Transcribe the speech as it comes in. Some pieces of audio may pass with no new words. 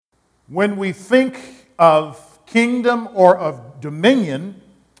When we think of kingdom or of dominion,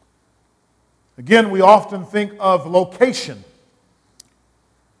 again, we often think of location.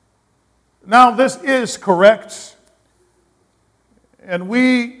 Now, this is correct, and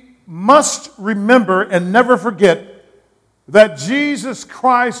we must remember and never forget that Jesus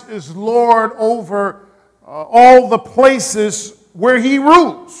Christ is Lord over all the places where He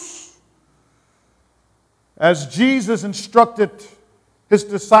rules. As Jesus instructed His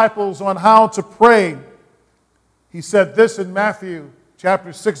disciples on how to pray, He said this in Matthew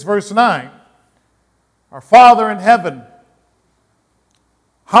chapter 6, verse 9. Our Father in heaven,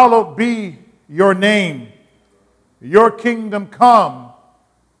 hallowed be your name. Your kingdom come.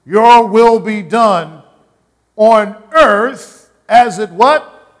 Your will be done on earth as it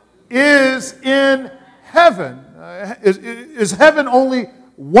what? Is in heaven. Is heaven only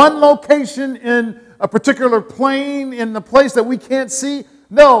one location in a particular plane in the place that we can't see?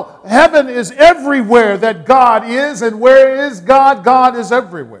 No, heaven is everywhere that God is, and where is God? God is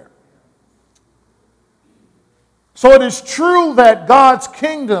everywhere. So it is true that God's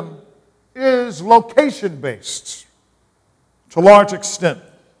kingdom is location-based to a large extent.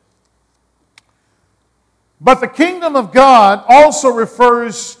 But the kingdom of God also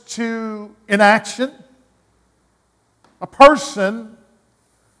refers to an action, a person,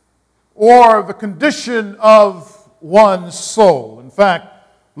 or the condition of one's soul. In fact,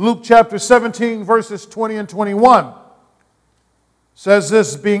 Luke chapter 17, verses 20 and 21 says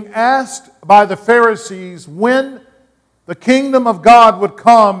this, being asked by the Pharisees when the kingdom of God would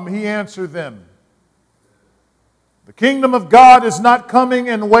come, he answered them, the kingdom of God is not coming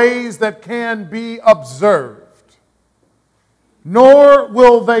in ways that can be observed, nor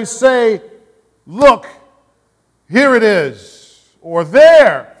will they say, look, here it is, or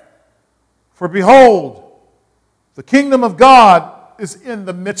there, for behold, the kingdom of God is in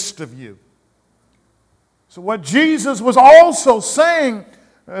the midst of you. So what Jesus was also saying,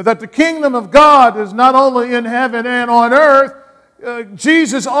 that the kingdom of God is not only in heaven and on earth,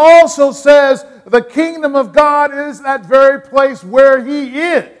 Jesus also says the kingdom of God is that very place where He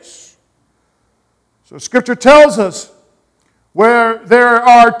is. So Scripture tells us where there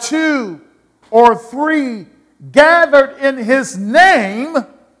are 2 or 3 gathered in His name,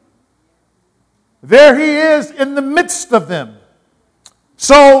 there He is in the midst of them.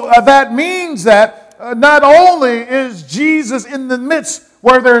 So that means that not only is Jesus in the midst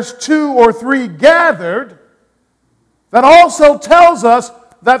where there's 2 or 3 gathered, that also tells us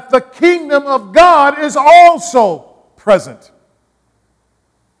that the kingdom of God is also present.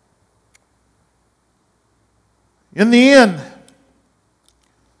 In the end,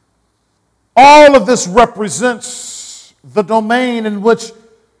 all of this represents the domain in which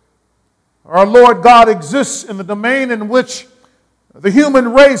our Lord God exists, in the domain in which the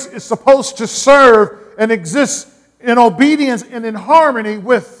human race is supposed to serve and exist in obedience and in harmony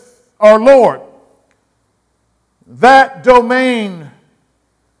with our Lord. That domain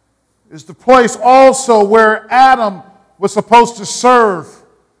is the place also where Adam was supposed to serve.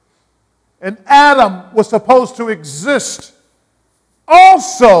 And Adam was supposed to exist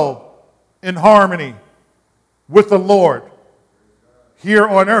also in harmony with the Lord here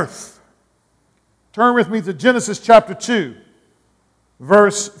on earth. Turn with me to Genesis chapter 2,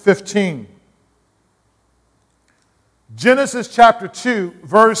 verse 15. Genesis chapter 2,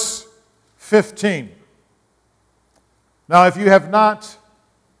 verse 15. Now, if you're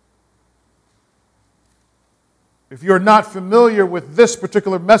not familiar with this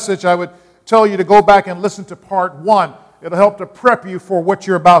particular message, I would tell you to go back and listen to part 1. It'll help to prep you for what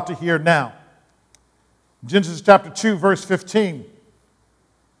you're about to hear now. Genesis chapter 2, verse 15.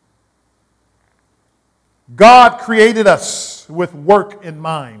 God created us with work in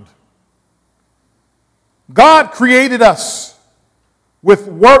mind. God created us with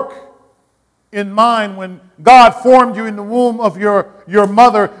work in mind. When God formed you in the womb of your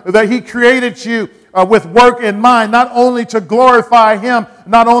mother, that He created you with work in mind, not only to glorify Him,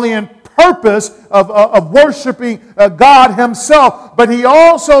 not only in purpose of worshiping God Himself, but He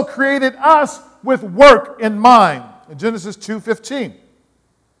also created us with work in mind. In Genesis 2:15.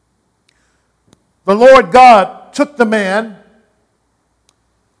 The Lord God took the man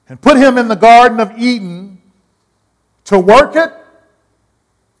and put him in the Garden of Eden to work it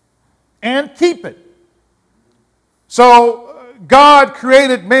and keep it. So God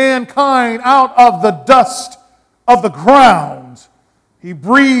created mankind out of the dust of the ground. He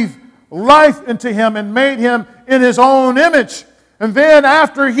breathed life into him and made him in His own image. And then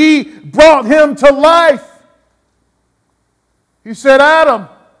after He brought him to life, He said, Adam,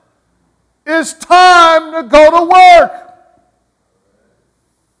 it's time to go to work.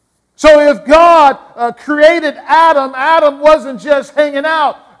 So if God created Adam, Adam wasn't just hanging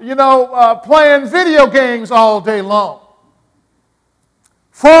out, playing video games all day long.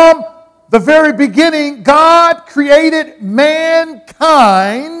 From the very beginning, God created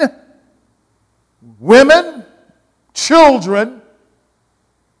mankind, women, children,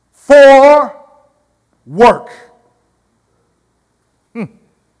 for work.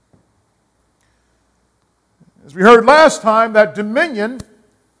 As we heard last time, that dominion,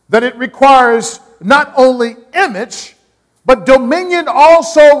 that it requires not only image, but dominion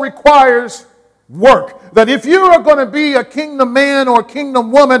also requires work. That if you are going to be a kingdom man or a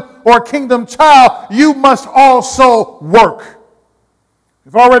kingdom woman or a kingdom child, you must also work.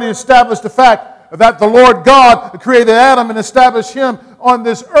 We've already established the fact that the Lord God created Adam and established him on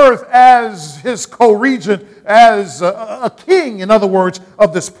this earth as his co-regent, as a king, in other words,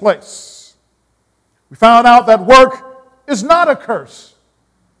 of this place. We found out that work is not a curse.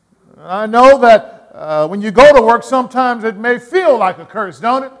 I know that when you go to work, sometimes it may feel like a curse,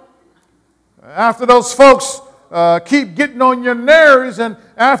 don't it? After those folks keep getting on your nerves, and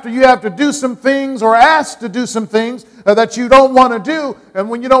after you have to do some things or asked to do some things that you don't want to do, and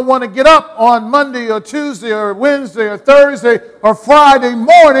when you don't want to get up on Monday or Tuesday or Wednesday or Thursday or Friday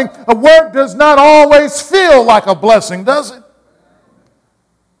morning, work does not always feel like a blessing, does it?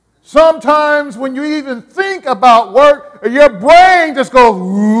 Sometimes when you even think about work, your brain just goes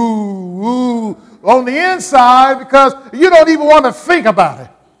ooh, ooh on the inside because you don't even want to think about it.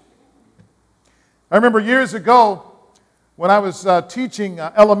 I remember years ago when I was teaching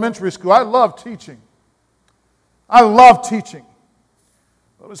elementary school. I loved teaching. I loved teaching.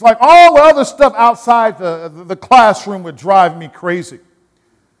 It was like all the other stuff outside the classroom would drive me crazy.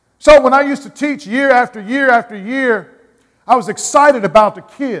 So when I used to teach year after year after year, I was excited about the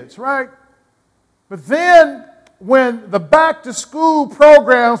kids, right? But then when the back-to-school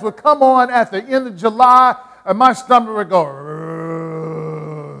programs would come on at the end of July, and my stomach would go,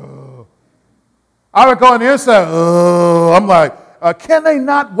 "Ugh." I would go on the inside, "Ugh." I'm like, can they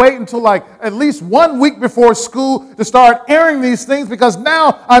not wait until like at least 1 week before school to start airing these things? Because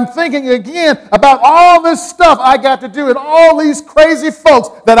now I'm thinking again about all this stuff I got to do and all these crazy folks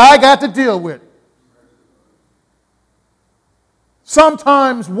that I got to deal with.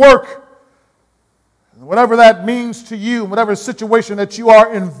 Sometimes work, whatever that means to you, whatever situation that you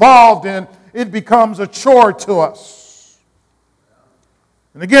are involved in, it becomes a chore to us.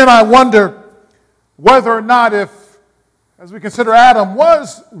 And again, I wonder whether or not if, as we consider Adam,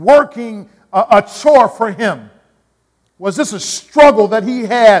 was working a chore for him. Was this a struggle that he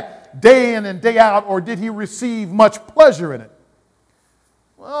had day in and day out, or did he receive much pleasure in it?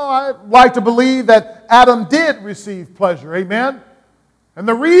 Well, I like to believe that Adam did receive pleasure, amen? And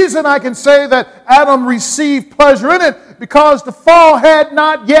the reason I can say that Adam received pleasure in it, because the fall had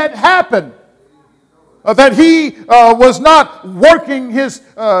not yet happened. That he was not working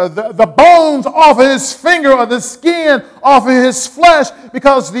the bones off of his finger or the skin off of his flesh,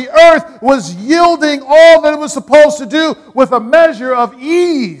 because the earth was yielding all that it was supposed to do with a measure of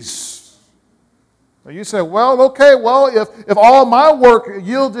ease. So you say, well, okay, if all my work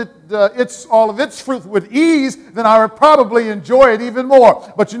yielded all of its fruit with ease, then I would probably enjoy it even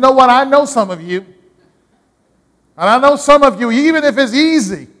more. But you know what? I know some of you. And I know some of you, even if it's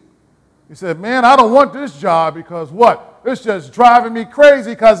easy, you said, man, I don't want this job because what? It's just driving me crazy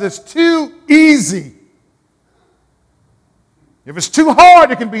because it's too easy. If it's too hard,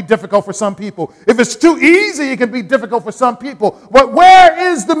 it can be difficult for some people. If it's too easy, it can be difficult for some people. But where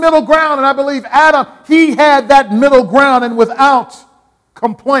is the middle ground? And I believe Adam, he had that middle ground, and without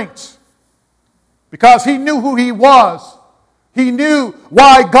complaint. Because he knew who he was. He knew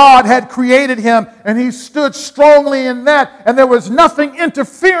why God had created him, and he stood strongly in that, and there was nothing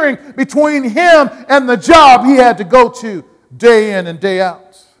interfering between him and the job he had to go to day in and day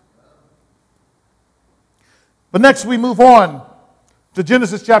out. But next we move on to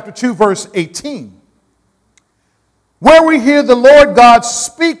Genesis chapter 2, verse 18, where we hear the Lord God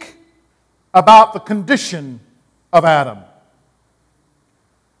speak about the condition of Adam.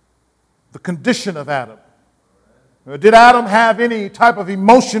 The condition of Adam. Did Adam have any type of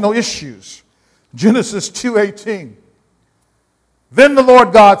emotional issues? Genesis 2:18. Then the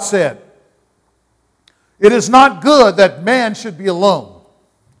Lord God said, "It is not good that man should be alone.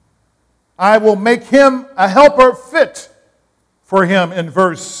 I will make him a helper fit for him," in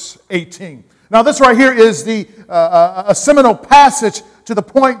verse 18. Now this right here is a seminal passage to the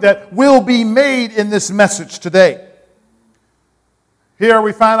point that will be made in this message today. Here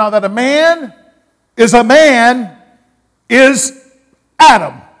we find out that a man is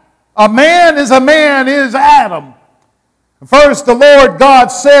Adam. A man is Adam. First, the Lord God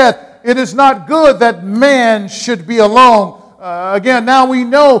said it is not good that man should be alone. Again, now we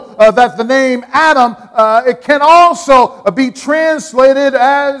know that the name Adam, it can also be translated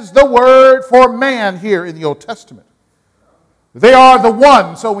as the word for man here in the Old Testament. They are the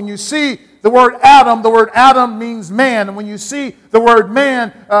one. So when you see the word Adam means man. And when you see the word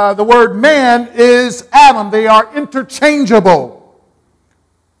man is Adam. They are interchangeable.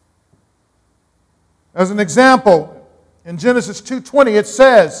 As an example, in Genesis 2:20 it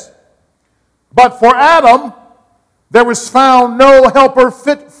says, "But for Adam there was found no helper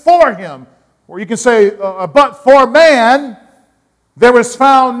fit for him." Or you can say, "But for man there was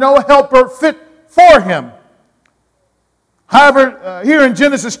found no helper fit for him." However, here in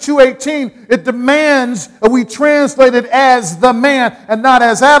Genesis 2:18, it demands that we translate it as the man and not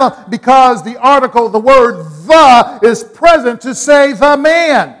as Adam, because the article, the word "the," is present to say the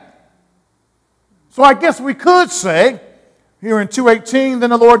man. So I guess we could say, here in 2:18,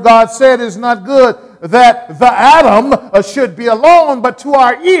 "Then the Lord God said, it is not good that the Adam should be alone," but to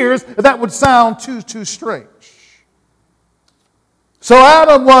our ears, that would sound too strange. So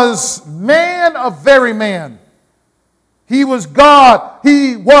Adam was man of very man. He was God.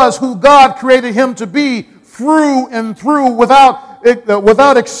 He was who God created him to be through and through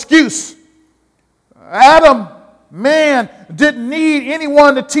without excuse. Adam, man, didn't need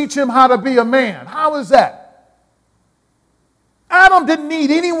anyone to teach him how to be a man. How is that? Adam didn't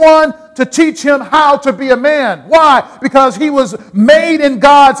need anyone to teach him how to be a man. Why? Because he was made in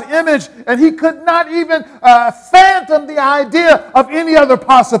God's image, and he could not even fathom the idea of any other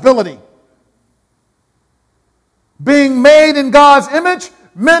possibility. Being made in God's image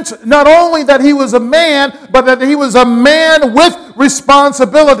meant not only that he was a man, but that he was a man with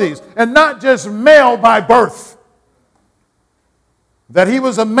responsibilities, and not just male by birth. That he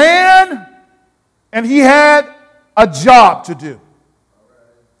was a man and he had a job to do.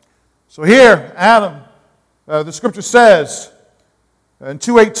 So here, Adam, the scripture says in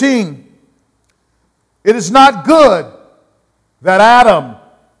 2:18, "It is not good that Adam,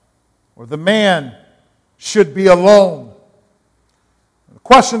 or the man, should be alone." The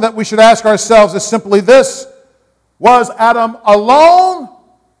question that we should ask ourselves is simply this: was Adam alone,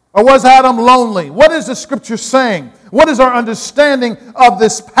 or was Adam lonely? What is the scripture saying? What is our understanding of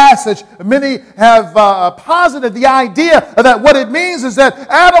this passage? Many have posited the idea that what it means is that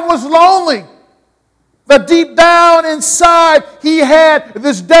Adam was lonely. That deep down inside he had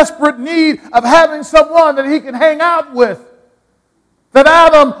this desperate need of having someone that he could hang out with. That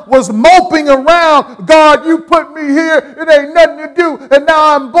Adam was moping around, "God, you put me here, it ain't nothing to do, and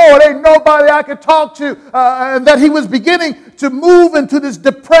now I'm bored, ain't nobody I can talk to." And that he was beginning to move into this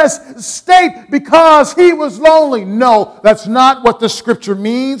depressed state because he was lonely. No, that's not what the scripture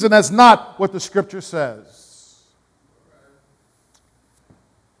means, and that's not what the scripture says.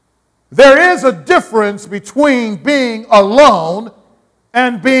 There is a difference between being alone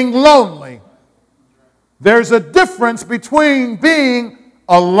and being lonely. There's a difference between being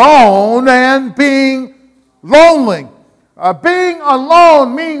alone and being lonely. Being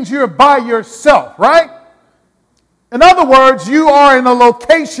alone means you're by yourself, right? In other words, you are in a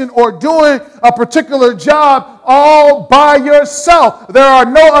location or doing a particular job all by yourself. There are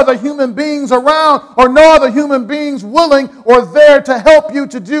no other human beings around, or no other human beings willing or there to help you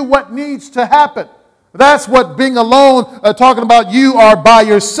to do what needs to happen. That's what being alone, talking about you are by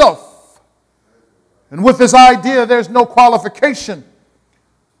yourself. And with this idea, there's no qualification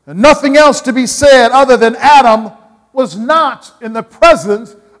and nothing else to be said other than Adam was not in the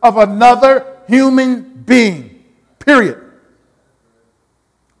presence of another human being. Period.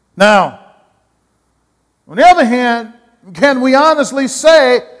 Now, on the other hand, can we honestly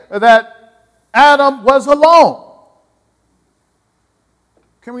say that Adam was alone?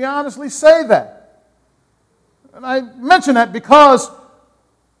 Can we honestly say that? And I mention that because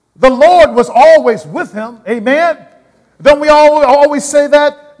the Lord was always with him. Amen? Don't we always say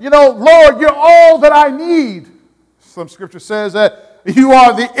that? "Lord, you're all that I need." Some scripture says that you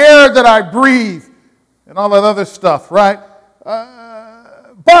are the air that I breathe and all that other stuff, right?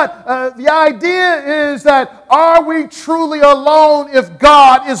 But the idea is that, are we truly alone if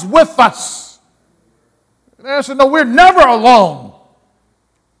God is with us? And the answer, no, we're never alone.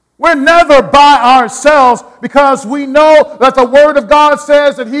 We're never by ourselves, because we know that the Word of God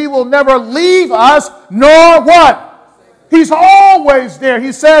says that He will never leave us, nor what? He's always there.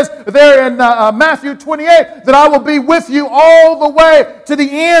 He says there in Matthew 28 that I will be with you all the way to the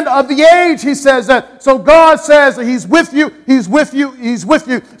end of the age. He says that. So God says that He's with you, He's with you, He's with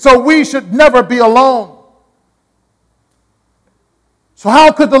you. So we should never be alone. So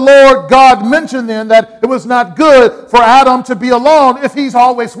how could the Lord God mention then that it was not good for Adam to be alone if he's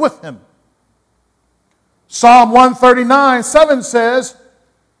always with him? Psalm 139:7 says,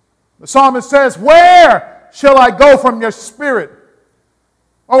 the psalmist says, "Where shall I go from your spirit?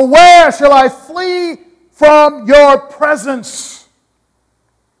 Or where shall I flee from your presence?"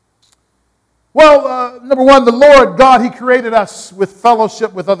 Well, number one, the Lord God, He created us with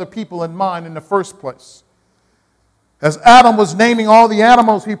fellowship with other people in mind in the first place. As Adam was naming all the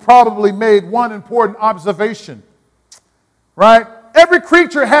animals, he probably made one important observation. Right? Every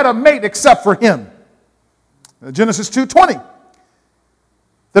creature had a mate except for him. Genesis 2:20.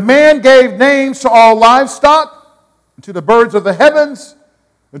 The man gave names to all livestock, and to the birds of the heavens,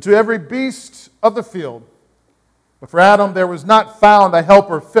 and to every beast of the field. But for Adam there was not found a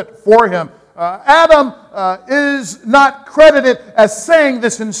helper fit for him. Adam is not credited as saying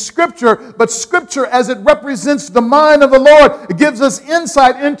this in Scripture, but Scripture, as it represents the mind of the Lord, it gives us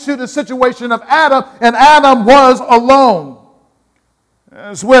insight into the situation of Adam, and Adam was alone.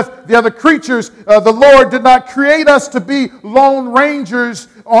 As with the other creatures, the Lord did not create us to be lone rangers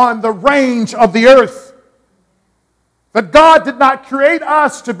on the range of the earth. That God did not create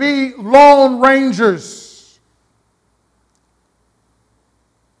us to be lone rangers.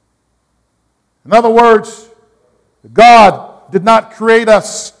 In other words, God did not create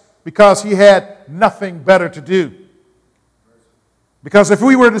us because He had nothing better to do. Because if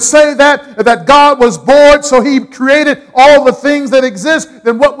we were to say that God was bored, so He created all the things that exist,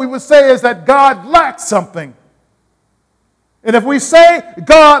 then what we would say is that God lacks something. And if we say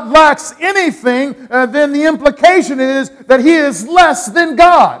God lacks anything, then the implication is that He is less than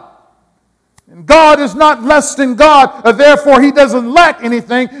God. And God is not less than God, therefore He doesn't lack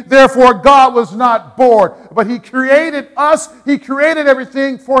anything, therefore God was not bored. But He created us, He created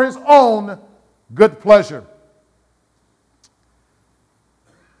everything for His own good pleasure.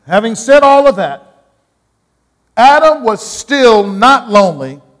 Having said all of that, Adam was still not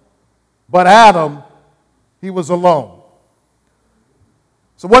lonely, but Adam, he was alone.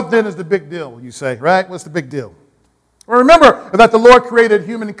 So what then is the big deal, you say, right? What's the big deal? Well, remember that the Lord created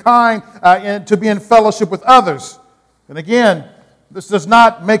humankind to be in fellowship with others. And again, this does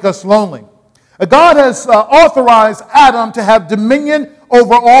not make us lonely. God has authorized Adam to have dominion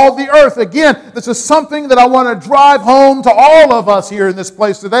over all the earth. Again, this is something that I want to drive home to all of us here in this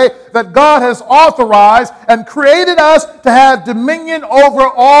place today, that God has authorized and created us to have dominion over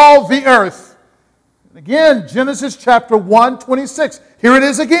all the earth. And again, Genesis chapter 1:26. Here it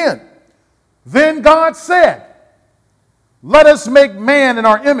is again. Then God said, "Let us make man in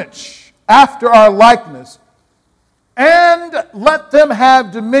our image, after our likeness, and let them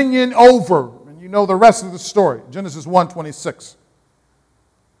have dominion over." And you know the rest of the story, Genesis 1:26.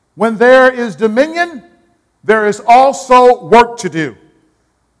 When there is dominion, there is also work to do.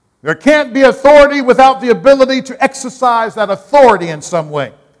 There can't be authority without the ability to exercise that authority in some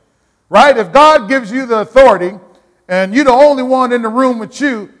way. Right? If God gives you the authority, and you're the only one in the room with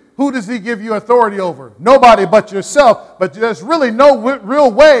you, who does He give you authority over? Nobody but yourself. But there's really no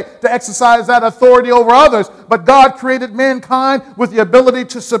real way to exercise that authority over others. But God created mankind with the ability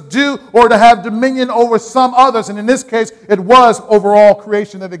to subdue or to have dominion over some others. And in this case, it was over all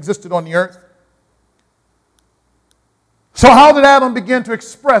creation that existed on the earth. So how did Adam begin to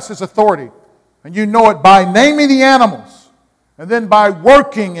express his authority? And you know it by naming the animals, and then by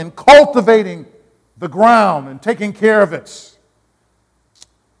working and cultivating the ground and taking care of it.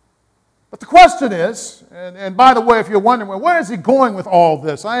 But the question is, and by the way, if you're wondering, well, where is he going with all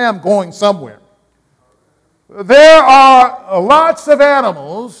this? I am going somewhere. There are lots of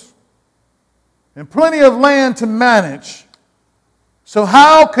animals and plenty of land to manage. So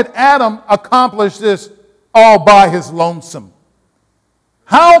how could Adam accomplish this all by his lonesome?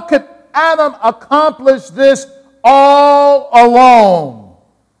 How could Adam accomplish this all alone?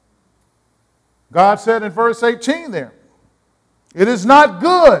 God said in verse 18 there, "It is not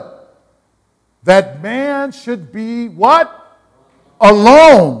good that man should be" what?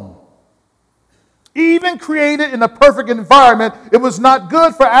 Alone. Even created in a perfect environment, it was not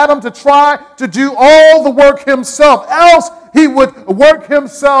good for Adam to try to do all the work himself. Else he would work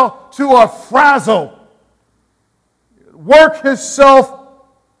himself to a frazzle. Work himself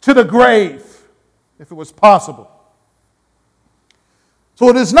to the grave, if it was possible. So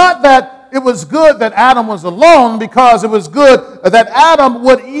it is not that it was good that Adam was alone, because it was good that Adam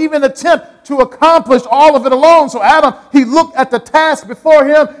would even attempt to accomplish all of it alone. So Adam, he looked at the task before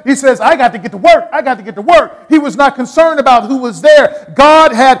him. He says, I got to get to work. I got to get to work. He was not concerned about who was there.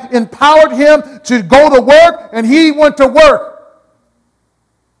 God had empowered him to go to work, and he went to work.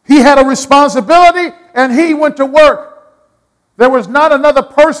 He had a responsibility, and he went to work. There was not another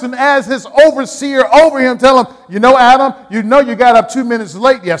person as his overseer over him telling him, you know, Adam, you know you got up 2 minutes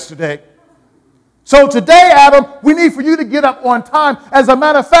late yesterday. So today, Adam, we need for you to get up on time. As a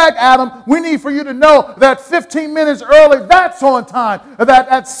matter of fact, Adam, we need for you to know that 15 minutes early, that's on time. That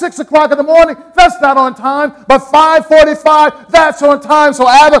at 6 o'clock in the morning, that's not on time. But 5:45, that's on time. So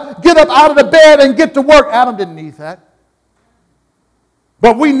Adam, get up out of the bed and get to work. Adam didn't need that.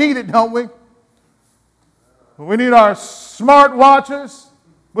 But we need it, don't we? We need our smart watches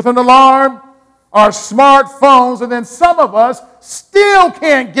with an alarm, our smartphones, and then some of us still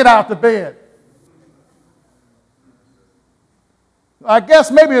can't get out of bed. I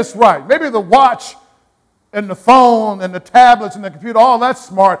guess maybe it's right. Maybe the watch and the phone and the tablets and the computer, all that's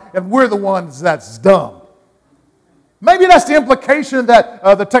smart, and we're the ones that's dumb. Maybe that's the implication that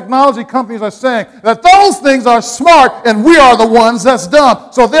the technology companies are saying, that those things are smart and we are the ones that's dumb.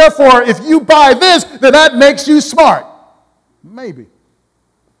 So therefore, if you buy this, then that makes you smart. Maybe.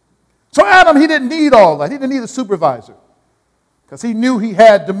 So Adam, he didn't need all that. He didn't need a supervisor because he knew he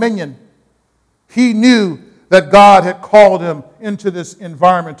had dominion. He knew that God had called him into this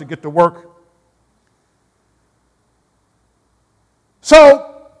environment to get to work. So,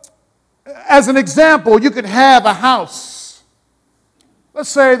 as an example, you could have a house. Let's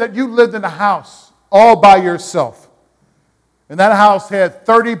say that you lived in a house all by yourself. And that house had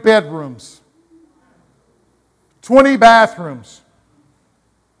 30 bedrooms, 20 bathrooms,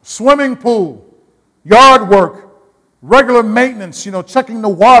 swimming pool, yard work, regular maintenance, checking the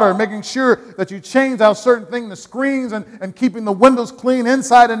water, making sure that you change out certain things, the screens, and keeping the windows clean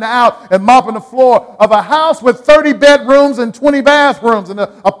inside and out, and mopping the floor of a house with 30 bedrooms and 20 bathrooms and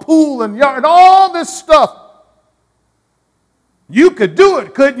a pool and yard and all this stuff. You could do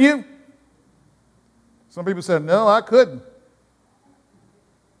it, couldn't you? Some people said, no, I couldn't.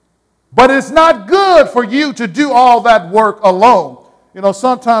 But it's not good for you to do all that work alone.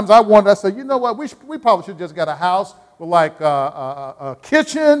 Sometimes I say, you know what, we probably should just get a house with like a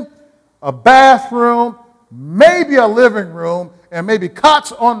kitchen, a bathroom, maybe a living room, and maybe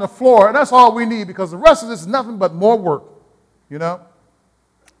cots on the floor. And that's all we need because the rest of this is nothing but more work,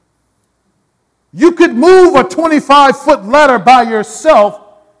 You could move a 25-foot ladder by yourself,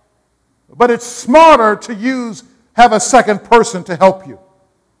 but it's smarter to have a second person to help you.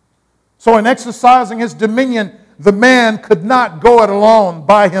 So in exercising his dominion, the man could not go it alone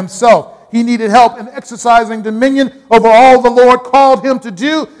by himself. He needed help in exercising dominion over all the Lord called him to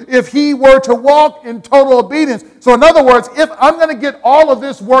do if he were to walk in total obedience. So in other words, if I'm going to get all of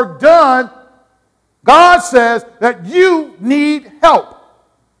this work done, God says that you need help.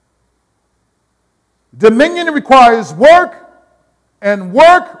 Dominion requires work, and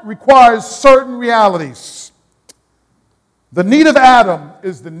work requires certain realities. The need of Adam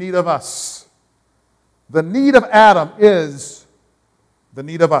is the need of us. The need of Adam is the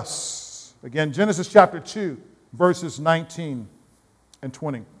need of us. Again, Genesis chapter 2, verses 19 and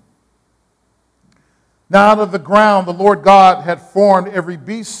 20. Now out of the ground the Lord God had formed every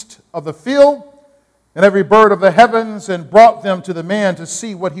beast of the field and every bird of the heavens and brought them to the man to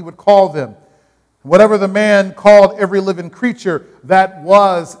see what he would call them. Whatever the man called every living creature, that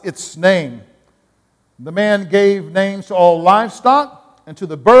was its name. The man gave names to all livestock, and to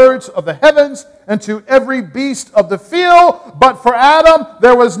the birds of the heavens, and to every beast of the field. But for Adam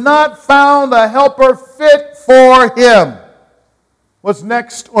there was not found a helper fit for him. What's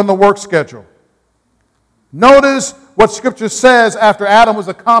next on the work schedule? Notice what Scripture says after Adam was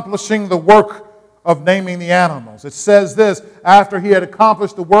accomplishing the work of naming the animals. It says this, after he had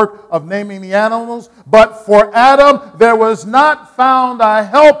accomplished the work of naming the animals, but for Adam there was not found a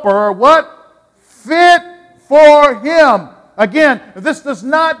helper, what? Fit for him. Again, this does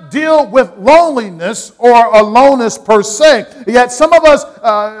not deal with loneliness or aloneness per se. Yet some of us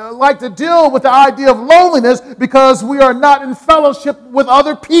like to deal with the idea of loneliness because we are not in fellowship with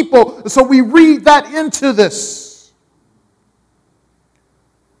other people. So we read that into this.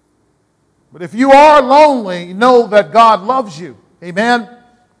 But if you are lonely, know that God loves you. Amen.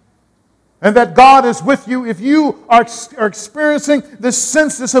 And that God is with you. If you are experiencing this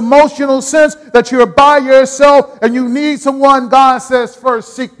sense, this emotional sense that you're by yourself and you need someone, God says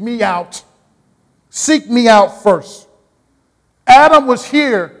first, seek me out. Seek me out first. Adam was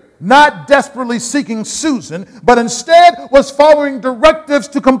here not desperately seeking Susan, but instead was following directives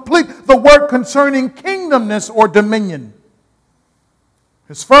to complete the work concerning kingdomness or dominion.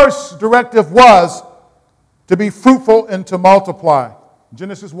 His first directive was to be fruitful and to multiply.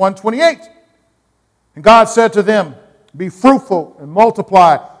 Genesis 1:28. And God said to them, be fruitful and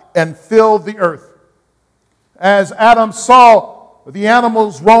multiply and fill the earth. As Adam saw the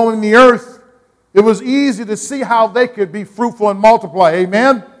animals roaming the earth, it was easy to see how they could be fruitful and multiply.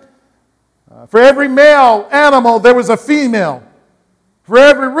 Amen? For every male animal, there was a female. For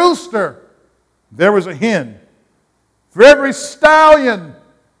every rooster, there was a hen. For every stallion,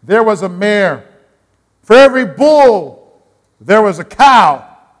 there was a mare. For every bull, there was a cow.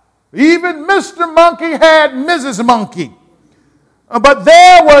 Even Mr. Monkey had Mrs. Monkey. But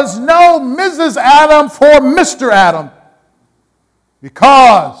there was no Mrs. Adam for Mr. Adam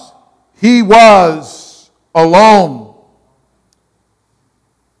because he was alone.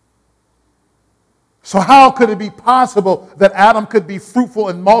 So how could it be possible that Adam could be fruitful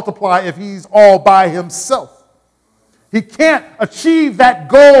and multiply if he's all by himself? He can't achieve that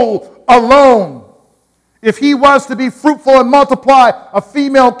goal alone. If he was to be fruitful and multiply, a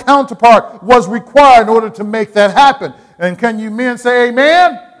female counterpart was required in order to make that happen. And can you men say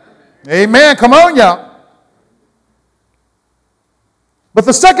amen? Amen. Come on, y'all. But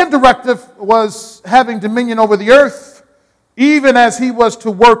the second directive was having dominion over the earth, even as he was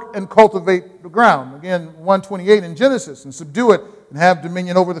to work and cultivate the ground. Again, 128 in Genesis, and subdue it and have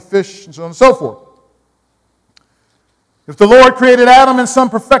dominion over the fish and so on and so forth. If the Lord created Adam in some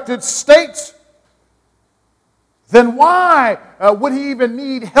perfected state, then why would he even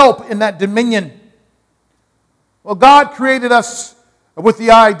need help in that dominion? Well, God created us with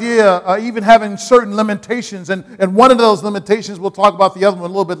the idea even having certain limitations, and one of those limitations, we'll talk about the other one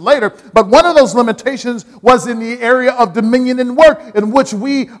a little bit later, but one of those limitations was in the area of dominion and work, in which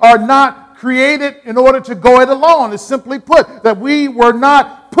we are not created in order to go it alone. It's simply put, that we were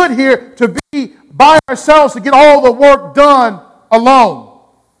not put here to be by ourselves to get all the work done alone.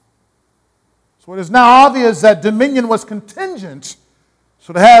 So it is now obvious that dominion was contingent.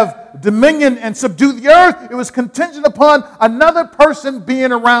 So to have dominion and subdue the earth, it was contingent upon another person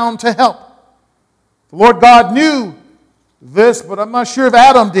being around to help. The Lord God knew this, but I'm not sure if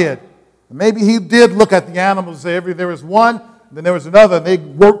Adam did. Maybe he did look at the animals and say, there was one, then there was another, and they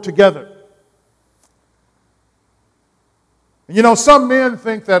worked together. And you know, some men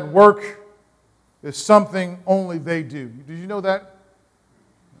think that work is something only they do. Did you know that?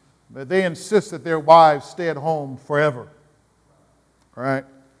 That they insist that their wives stay at home forever. All right?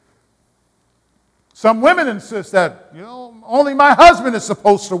 Some women insist that, only my husband is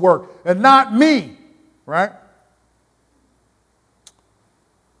supposed to work and not me. Right?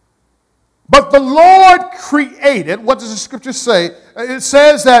 But the Lord created, what does the scripture say? It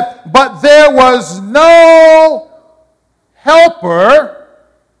says that, but there was no helper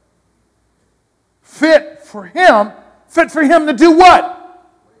fit for him to do what?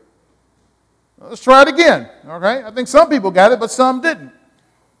 Let's try it again. Okay? I think some people got it, but some didn't.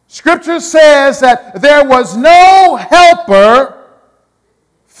 Scripture says that there was no helper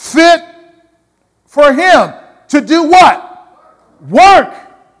fit for him to do what? Work.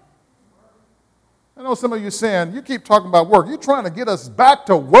 I know some of you saying, you keep talking about work. You're trying to get us back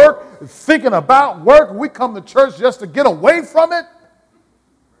to work, thinking about work. We come to church just to get away from it.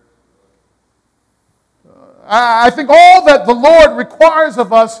 I think all that the Lord requires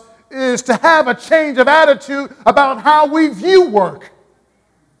of us is to have a change of attitude about how we view work.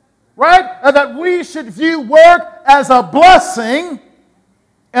 Right? And that we should view work as a blessing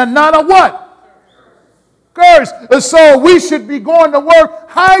and not a what? Curse. And so we should be going to work,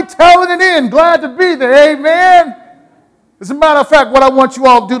 hightailing it in, glad to be there. Amen? As a matter of fact, what I want you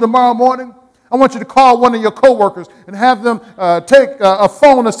all to do tomorrow morning, I want you to call one of your coworkers and have them take a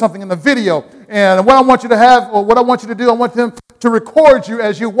phone or something in the video. And what I want you to have, or what I want you to do, I want them to record you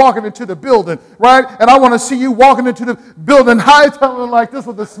as you're walking into the building, right? And I want to see you walking into the building hightailing like this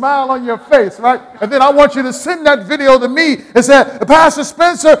with a smile on your face, right? And then I want you to send that video to me and say, Pastor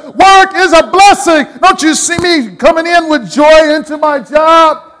Spencer, work is a blessing. Don't you see me coming in with joy into my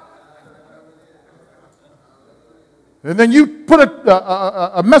job? And then you put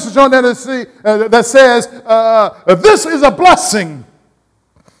a message on there that says, this is a blessing.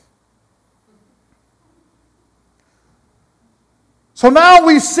 So now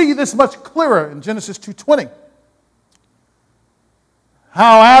we see this much clearer in Genesis 2:20.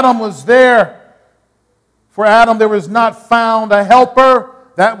 How Adam was there. For Adam there was not found a helper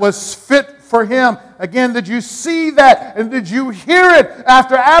that was fit for him. Again, did you see that? And did you hear it?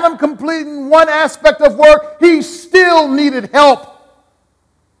 After Adam completing one aspect of work, he still needed help.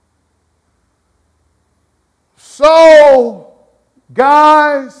 So,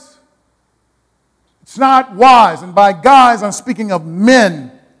 guys, it's not wise, and by guys I'm speaking of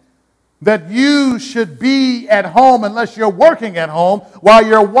men, that you should be at home unless you're working at home while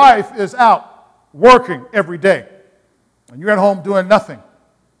your wife is out working every day. And you're at home doing nothing.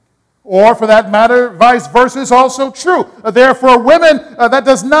 Or, for that matter, vice versa is also true. Therefore, women, that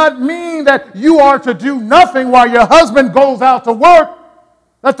does not mean that you are to do nothing while your husband goes out to work.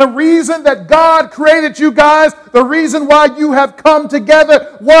 That the reason that God created you guys, the reason why you have come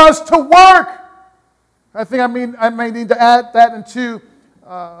together was to work. I may need to add that into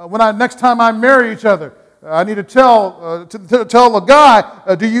next time I marry each other. I need to tell a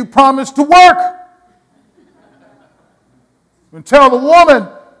guy, do you promise to work? And tell the woman,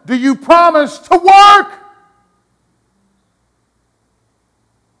 do you promise to work?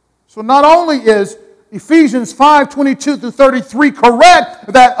 So not only is Ephesians 5:22 through 33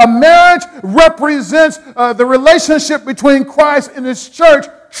 correct that a marriage represents the relationship between Christ and His church,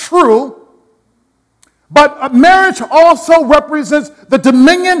 true, but a marriage also represents the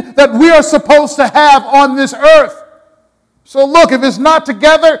dominion that we are supposed to have on this earth. So look, if it's not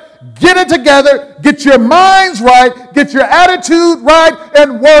together, get it together, get your minds right, get your attitude right,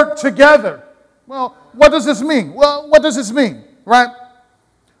 and work together. Well, what does this mean? Right?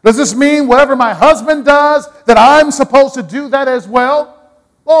 Does this mean whatever my husband does, that I'm supposed to do that as well?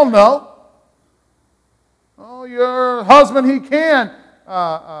 Well, no. Oh, your husband, he can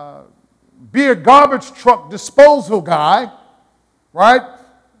be a garbage truck disposal guy, right?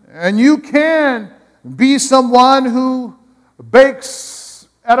 And you can be someone who bakes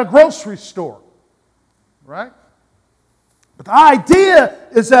at a grocery store, right? But the idea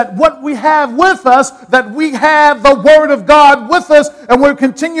is that what we have with us, that we have the Word of God with us, and we'll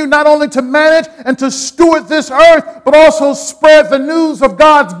continue not only to manage and to steward this earth, but also spread the news of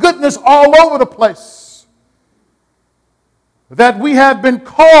God's goodness all over the place. That we have been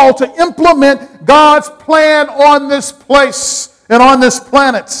called to implement God's plan on this place and on this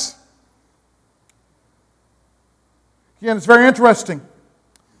planet. Again, it's very interesting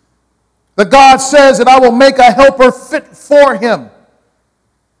that God says that I will make a helper fit for him.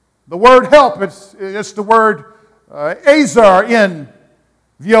 The word help, it's the word azar in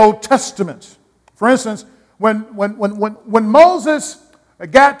the Old Testament. For instance, when Moses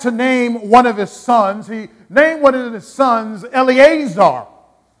got to name one of his sons, he named one of his sons Eleazar.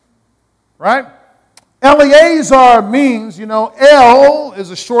 Right? Eleazar means, El is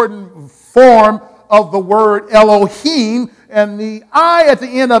a shortened form of the word Elohim, and the I at the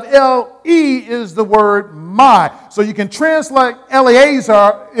end of L-E is the word my. So you can translate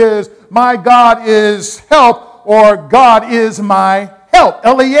Eleazar is my God is help, or God is my help.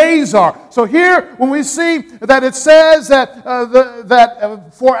 Eleazar. So here, when we see that it says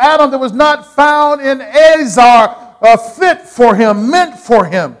that for Adam there was not found in Azar fit for him, meant for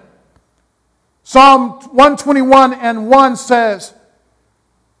him. Psalm 121:1 says,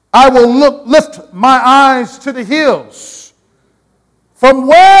 I will lift my eyes to the hills. From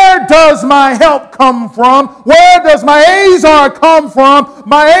where does my help come from? Where does my Azar come from?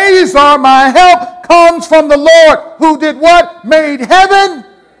 My Azar, my help, comes from the Lord who did what? Made heaven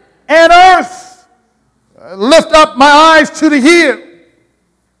and earth. Lift up my eyes to the hill.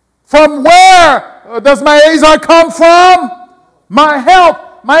 From where does my Azar come from? My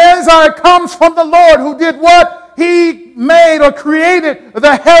help, my Azar comes from the Lord who did what? He made or created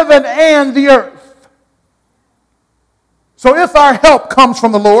the heaven and the earth. So if our help comes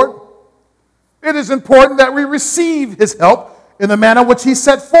from the Lord, it is important that we receive His help in the manner which He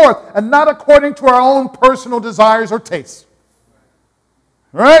set forth, and not according to our own personal desires or tastes.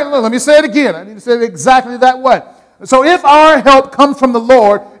 All right, let me say it again. I need to say it exactly that way. So if our help comes from the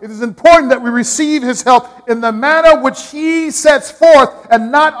Lord, it is important that we receive His help in the manner which He sets forth,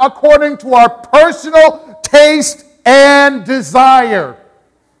 and not according to our personal taste and desire.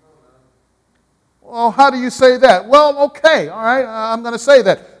 Well, how do you say that? Well, okay, all right, I'm going to say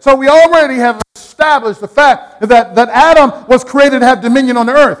that. So we already have established the fact that Adam was created to have dominion on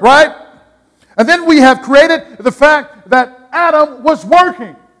the earth, right? And then we have created the fact that Adam was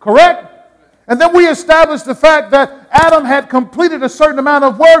working, correct? And then we established the fact that Adam had completed a certain amount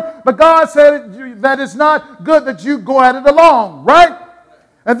of work, but God said that it's not good that you go at it alone, right?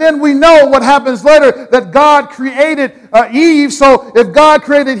 And then we know what happens later, that God created Eve. So if God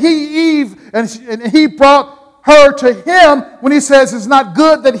created Eve and He brought her to Him, when He says it's not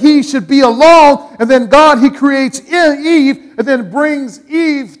good that he should be alone, and then God, He creates Eve and then brings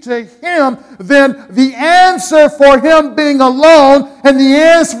Eve to Him, then the answer for him being alone and the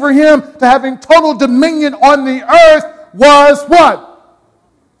answer for him to having total dominion on the earth was what?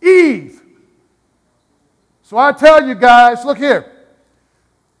 Eve. So I tell you guys, look here.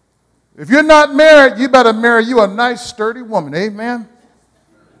 If you're not married, you better marry you a nice, sturdy woman. Amen?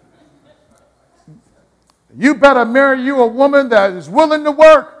 You better marry you a woman that is willing to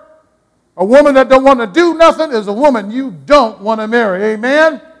work. A woman that don't want to do nothing is a woman you don't want to marry.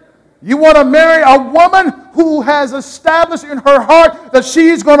 Amen? You want to marry a woman who has established in her heart that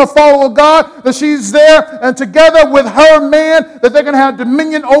she's going to follow God, that she's there, and together with her man, that they're going to have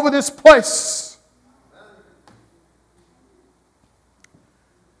dominion over this place.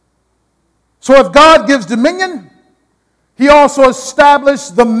 So if God gives dominion, He also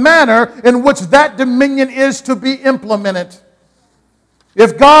established the manner in which that dominion is to be implemented.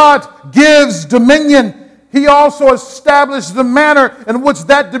 If God gives dominion, He also established the manner in which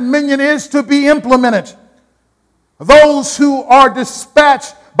that dominion is to be implemented. Those who are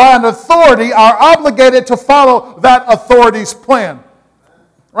dispatched by an authority are obligated to follow that authority's plan.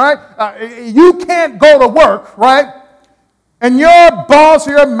 Right? You can't go to work, right? And your boss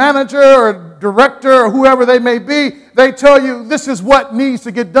or your manager or director or whoever they may be, they tell you this is what needs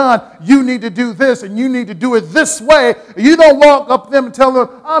to get done. You need to do this and you need to do it this way. You don't walk up to them and tell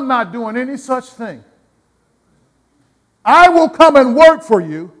them, I'm not doing any such thing. I will come and work for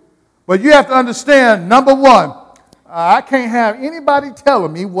you, but you have to understand, number one, I can't have anybody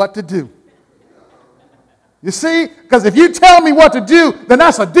telling me what to do. You see? Because if you tell me what to do, then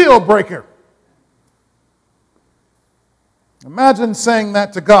that's a deal breaker. Imagine saying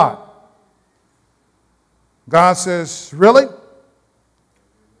that to God. God says, really?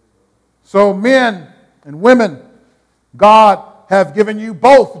 So men and women, God have given you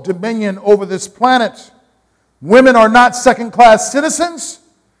both dominion over this planet. Women are not second-class citizens,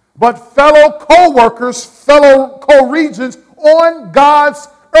 but fellow co-workers, fellow co-regents on God's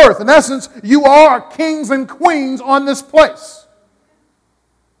earth. In essence, you are kings and queens on this place.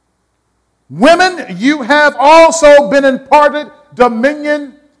 Women, you have also been imparted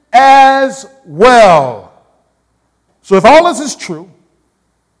dominion as well. So if all this is true,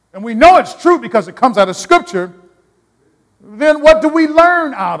 and we know it's true because it comes out of Scripture, then what do we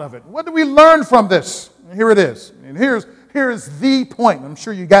learn out of it? What do we learn from this? And here it is. And here is the point. I'm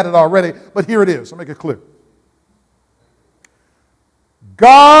sure you got it already, but here it is. I'll make it clear.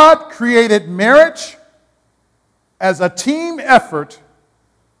 God created marriage as a team effort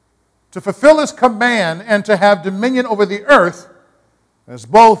to fulfill His command and to have dominion over the earth as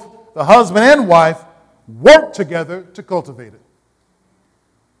both the husband and wife work together to cultivate it.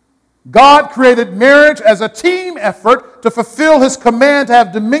 God created marriage as a team effort to fulfill His command to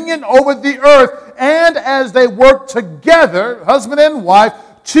have dominion over the earth, and as they work together, husband and wife,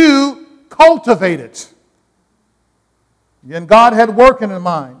 to cultivate it. Again, God had work in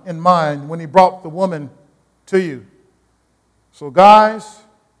mind when He brought the woman to you. So guys,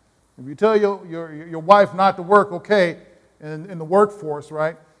 if you tell your wife not to work, okay, in the workforce,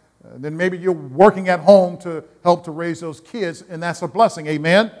 right, then maybe you're working at home to help to raise those kids, and that's a blessing,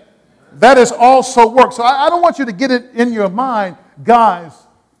 amen? That is also work. So I don't want you to get it in your mind, guys,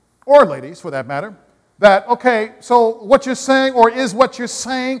 or ladies for that matter, that, okay, so what you're saying, or is what you're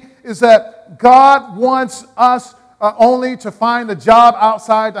saying, is that God wants us only to find a job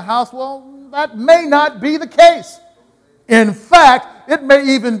outside the house. Well, that may not be the case. In fact, it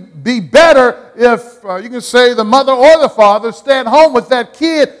may even be better if, you can say, the mother or the father stay at home with that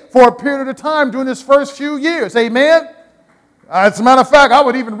kid for a period of time during his first few years. Amen? As a matter of fact, I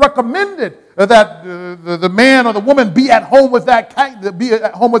would even recommend it that the man or the woman be at home with that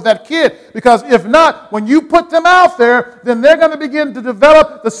kid, because if not, when you put them out there, then they're going to begin to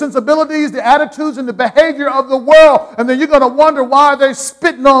develop the sensibilities, the attitudes, and the behavior of the world, and then you're going to wonder why they're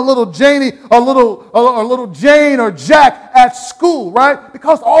spitting on little Janie or little Jane or Jack at school, right?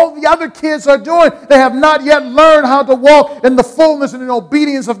 Because all the other kids are doing, they have not yet learned how to walk in the fullness and in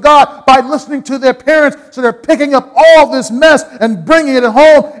obedience of God by listening to their parents, so they're picking up all this mess and bringing it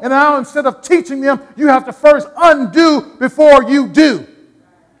home, and now instead of teaching them, you have to first undo before you do.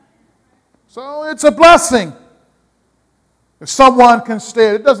 So it's a blessing if someone can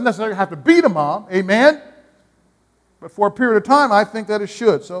stay. It doesn't necessarily have to be the mom, amen? But for a period of time, I think that it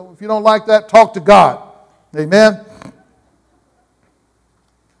should. So if you don't like that, talk to God, amen?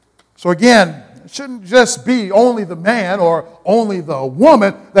 So again, it shouldn't just be only the man or only the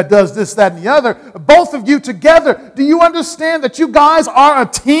woman that does this, that, and the other. Both of you together. Do you understand that you guys are a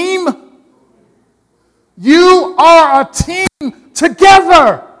team? You are a team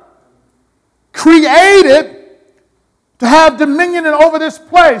together, created to have dominion over this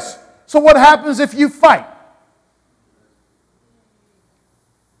place. So what happens if you fight?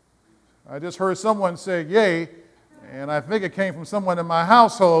 I just heard someone say, yay, and I think it came from someone in my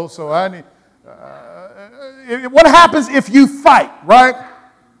household, so I need... what happens if you fight, right?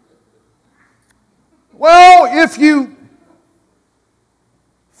 Well, if you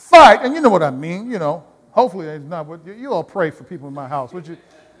fight, and you know what I mean, you know, hopefully it's not what you all pray for people in my house, would you?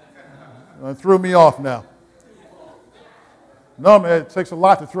 Threw me off now. No, man, it takes a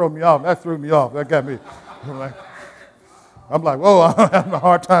lot to throw me off. That threw me off. That got me. I'm like, whoa, I'm having a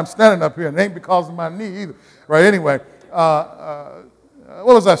hard time standing up here. And it ain't because of my knee either. Right, anyway. What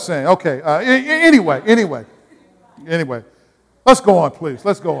was I saying? Okay, anyway. Let's go on, please.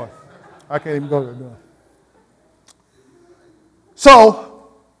 Let's go on. I can't even go there. So,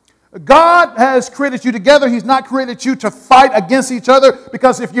 God has created you together. He's not created you to fight against each other,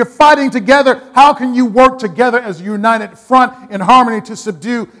 because if you're fighting together, how can you work together as a united front in harmony to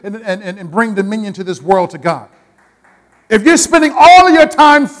subdue and bring dominion to this world to God? If you're spending all of your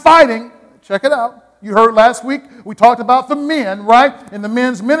time fighting, check it out. You heard last week, we talked about the men, right? In the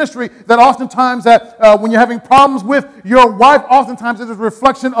men's ministry, that oftentimes when you're having problems with your wife, oftentimes it is a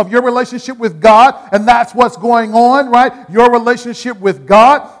reflection of your relationship with God, and that's what's going on, right? Your relationship with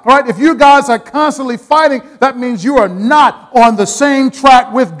God, right? If you guys are constantly fighting, that means you are not on the same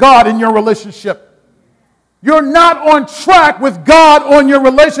track with God in your relationship. You're not on track with God on your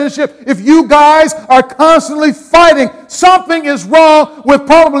relationship. If you guys are constantly fighting, something is wrong with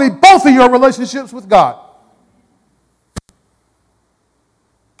probably both of your relationships with God.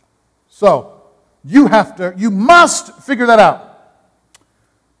 So, you must figure that out.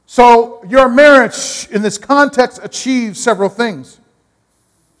 So, your marriage in this context achieves several things.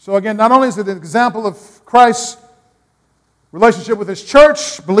 So again, not only is it an example of Christ's relationship with his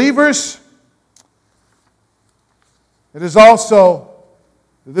church, believers, it is also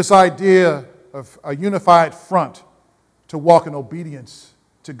this idea of a unified front to walk in obedience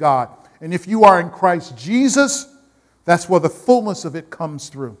to God. And if you are in Christ Jesus, that's where the fullness of it comes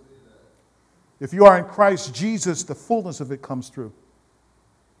through. If you are in Christ Jesus, the fullness of it comes through.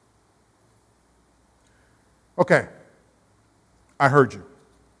 Okay, I heard you.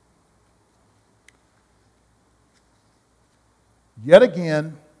 Yet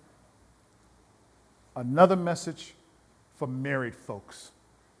again, another message for married folks.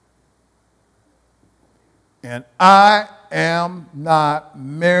 And I am not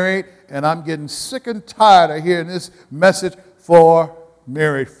married, and I'm getting sick and tired of hearing this message for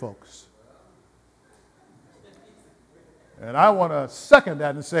married folks. And I want to second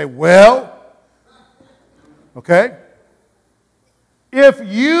that and say, well, okay, if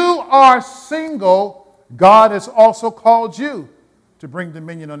you are single, God has also called you to bring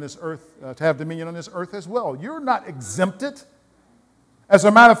dominion on this earth, to have dominion on this earth as well. You're not exempted. As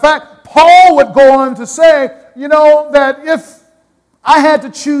a matter of fact, Paul would go on to say, that if I had to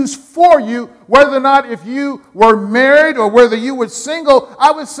choose for you, whether or not if you were married or whether you were single,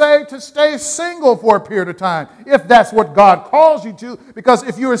 I would say to stay single for a period of time, if that's what God calls you to. Because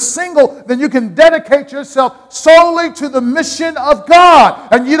if you're single, then you can dedicate yourself solely to the mission of God.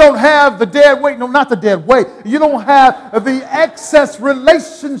 And you don't have the dead weight. No, not the dead weight. You don't have the excess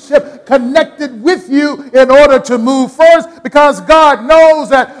relationship connected with you in order to move first. Because God knows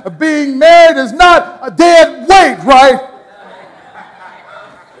that being married is not a dead weight, right?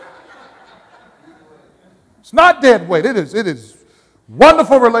 It's not dead weight. It is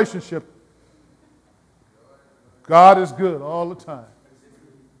wonderful relationship. God is good all the time.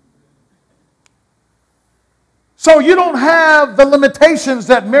 So you don't have the limitations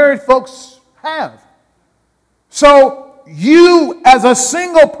that married folks have. So you, as a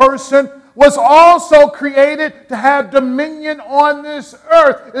single person, was also created to have dominion on this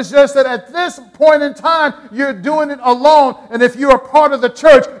earth. It's just that at this point in time, you're doing it alone. And if you're a part of the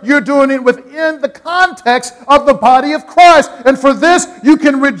church, you're doing it within the context of the body of Christ. And for this, you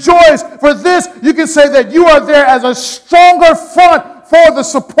can rejoice. For this, you can say that you are there as a stronger front for the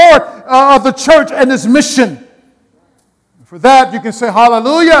support of the church and its mission. For that, you can say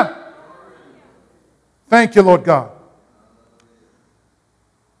hallelujah. Thank you, Lord God.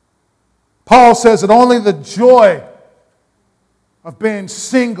 Paul says that only the joy of being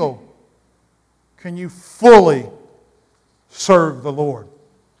single can you fully serve the Lord.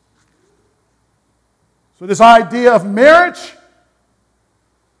 So this idea of marriage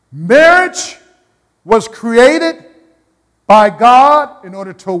was created by God in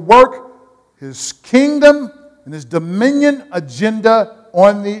order to work his kingdom and his dominion agenda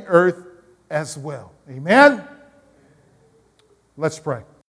on the earth as well. Amen? Let's pray.